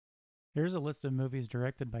Here's a list of movies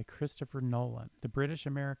directed by Christopher Nolan, the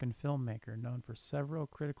British-American filmmaker known for several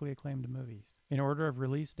critically acclaimed movies. In order of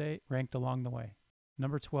release date, ranked along the way.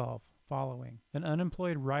 Number 12, Following. An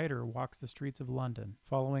unemployed writer walks the streets of London,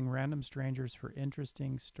 following random strangers for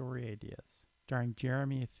interesting story ideas. Starring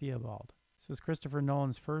Jeremy Theobald. This was Christopher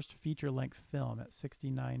Nolan's first feature-length film at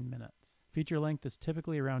 69 minutes. Feature length is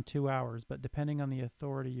typically around 2 hours, but depending on the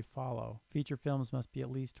authority you follow, feature films must be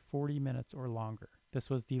at least 40 minutes or longer. This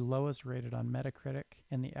was the lowest rated on Metacritic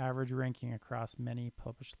and the average ranking across many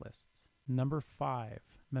published lists. Number 5,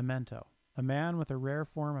 Memento. A man with a rare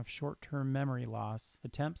form of short-term memory loss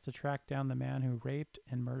attempts to track down the man who raped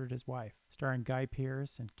and murdered his wife, starring Guy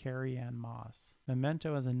Pearce and Carrie-Anne Moss.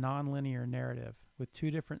 Memento is a non-linear narrative with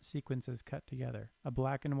 2 different sequences cut together, a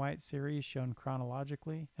black and white series shown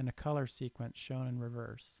chronologically and a color sequence shown in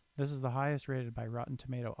reverse. This is the highest rated by Rotten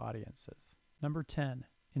Tomato audiences. Number 10,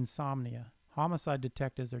 Insomnia. Homicide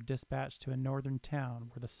detectives are dispatched to a northern town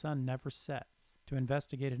where the sun never sets to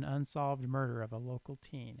investigate an unsolved murder of a local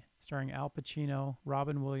teen, starring Al Pacino,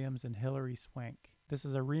 Robin Williams, and Hilary Swank. This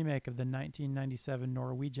is a remake of the 1997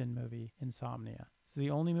 Norwegian movie Insomnia. It's the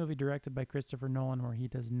only movie directed by Christopher Nolan where he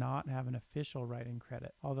does not have an official writing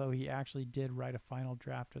credit, although he actually did write a final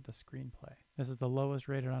draft of the screenplay. This is the lowest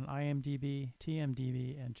rated on IMDb,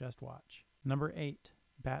 TMDb, and Just Watch. Number 8,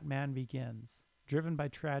 Batman Begins. Driven by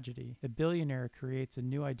tragedy, a billionaire creates a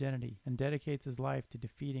new identity and dedicates his life to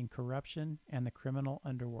defeating corruption and the criminal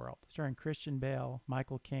underworld, starring Christian Bale,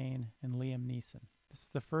 Michael Caine, and Liam Neeson. This is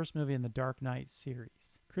the first movie in the Dark Knight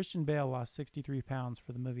series. Christian Bale lost 63 pounds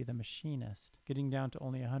for the movie The Machinist, getting down to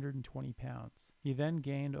only 120 pounds. He then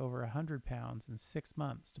gained over 100 pounds in 6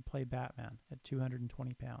 months to play Batman at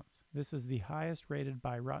 220 pounds. This is the highest rated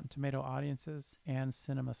by Rotten Tomato audiences and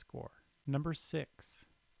Cinema Score. Number 6,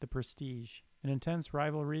 The Prestige. An intense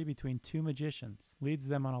rivalry between 2 magicians leads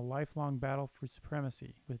them on a lifelong battle for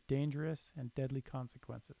supremacy with dangerous and deadly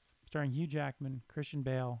consequences. Starring Hugh Jackman, Christian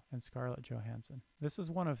Bale, and Scarlett Johansson. This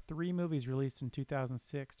is one of 3 movies released in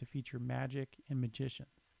 2006 to feature magic and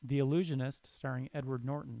magicians. The Illusionist, starring Edward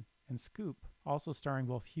Norton, and Scoop, also starring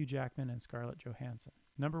both Hugh Jackman and Scarlett Johansson.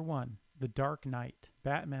 Number 1, The Dark Knight.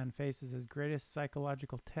 Batman faces his greatest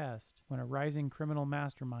psychological test when a rising criminal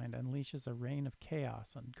mastermind unleashes a reign of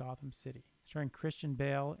chaos on Gotham City, starring Christian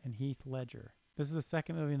Bale and Heath Ledger. This is the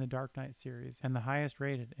second movie in the Dark Knight series and the highest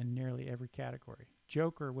rated in nearly every category.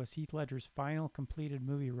 Joker was Heath Ledger's final completed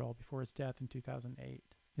movie role before his death in 2008.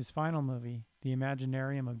 His final movie, The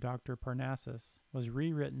Imaginarium of Dr. Parnassus, was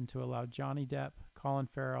rewritten to allow Johnny Depp, Colin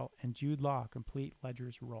Farrell, and Jude Law complete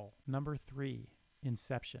Ledger's role. Number 3,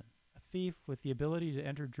 Inception. A thief with the ability to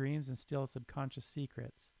enter dreams and steal subconscious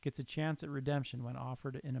secrets gets a chance at redemption when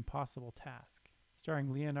offered an impossible task.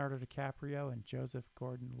 Starring Leonardo DiCaprio and Joseph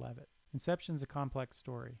Gordon-Levitt. Inception's a complex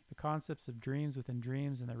story. The concepts of dreams within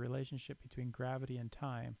dreams and the relationship between gravity and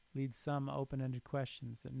time lead some open-ended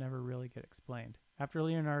questions that never really get explained. After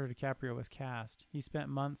Leonardo DiCaprio was cast, he spent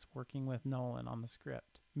months working with Nolan on the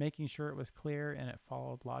script, making sure it was clear and it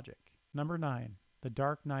followed logic. Number 9, The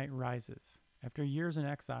Dark Knight Rises. After years in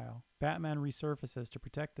exile, Batman resurfaces to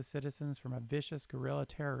protect the citizens from a vicious guerrilla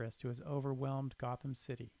terrorist who has overwhelmed Gotham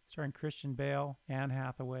City, starring Christian Bale, Anne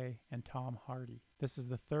Hathaway, and Tom Hardy. This is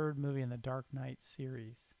the 3rd movie in the Dark Knight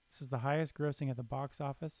series. This is the highest grossing at the box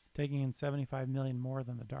office, taking in $75 million more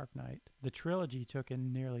than The Dark Knight. The trilogy took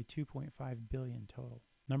in nearly $2.5 billion total.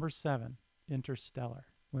 Number 7, Interstellar.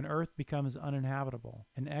 When Earth becomes uninhabitable,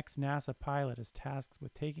 an ex-NASA pilot is tasked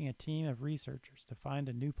with taking a team of researchers to find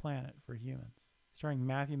a new planet for humans, starring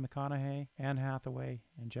Matthew McConaughey, Anne Hathaway,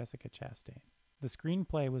 and Jessica Chastain. The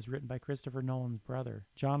screenplay was written by Christopher Nolan's brother,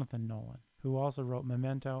 Jonathan Nolan, who also wrote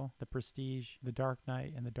Memento, The Prestige, The Dark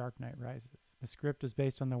Knight, and The Dark Knight Rises. The script is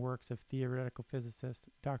based on the works of theoretical physicist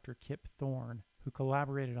Dr. Kip Thorne, who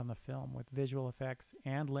collaborated on the film with visual effects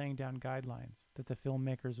and laying down guidelines that the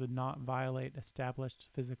filmmakers would not violate established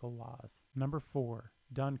physical laws. Number 4,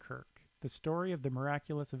 Dunkirk. The story of the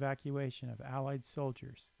miraculous evacuation of Allied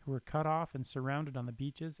soldiers who were cut off and surrounded on the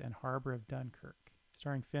beaches and harbor of Dunkirk,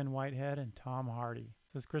 starring Finn Whitehead and Tom Hardy.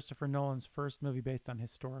 This is Christopher Nolan's first movie based on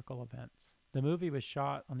historical events. The movie was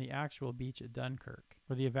shot on the actual beach at Dunkirk,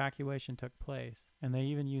 where the evacuation took place, and they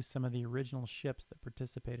even used some of the original ships that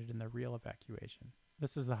participated in the real evacuation.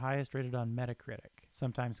 This is the highest rated on Metacritic,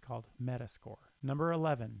 sometimes called Metascore. Number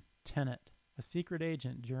 11, Tenet. A secret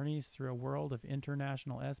agent journeys through a world of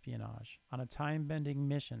international espionage on a time-bending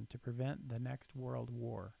mission to prevent the next world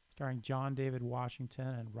war, starring John David Washington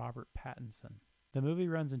and Robert Pattinson. The movie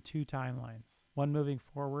runs in 2 timelines, one moving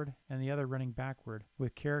forward and the other running backward,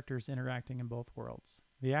 with characters interacting in both worlds.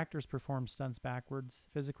 The actors performed stunts backwards,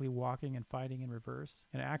 physically walking and fighting in reverse,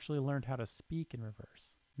 and actually learned how to speak in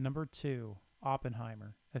reverse. Number 2.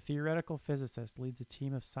 Oppenheimer. A theoretical physicist leads a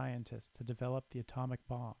team of scientists to develop the atomic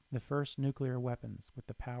bomb, the first nuclear weapons with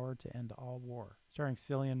the power to end all war. Starring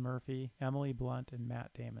Cillian Murphy, Emily Blunt, and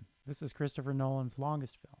Matt Damon. This is Christopher Nolan's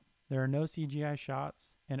longest film. There are no CGI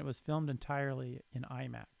shots, and it was filmed entirely in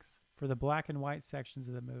IMAX. For the black and white sections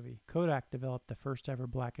of the movie, Kodak developed the first ever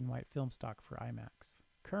black and white film stock for IMAX.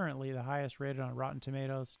 Currently the highest rated on Rotten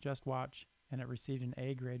Tomatoes, Just Watch, and it received an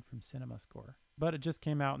A grade from CinemaScore. But it just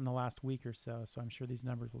came out in the last week or so, so I'm sure these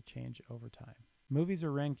numbers will change over time. Movies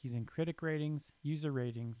are ranked using critic ratings, user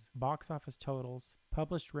ratings, box office totals,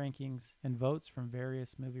 published rankings, and votes from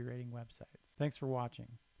various movie rating websites. Thanks for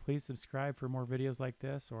watching. Please subscribe for more videos like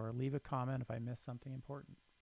this or leave a comment if I missed something important.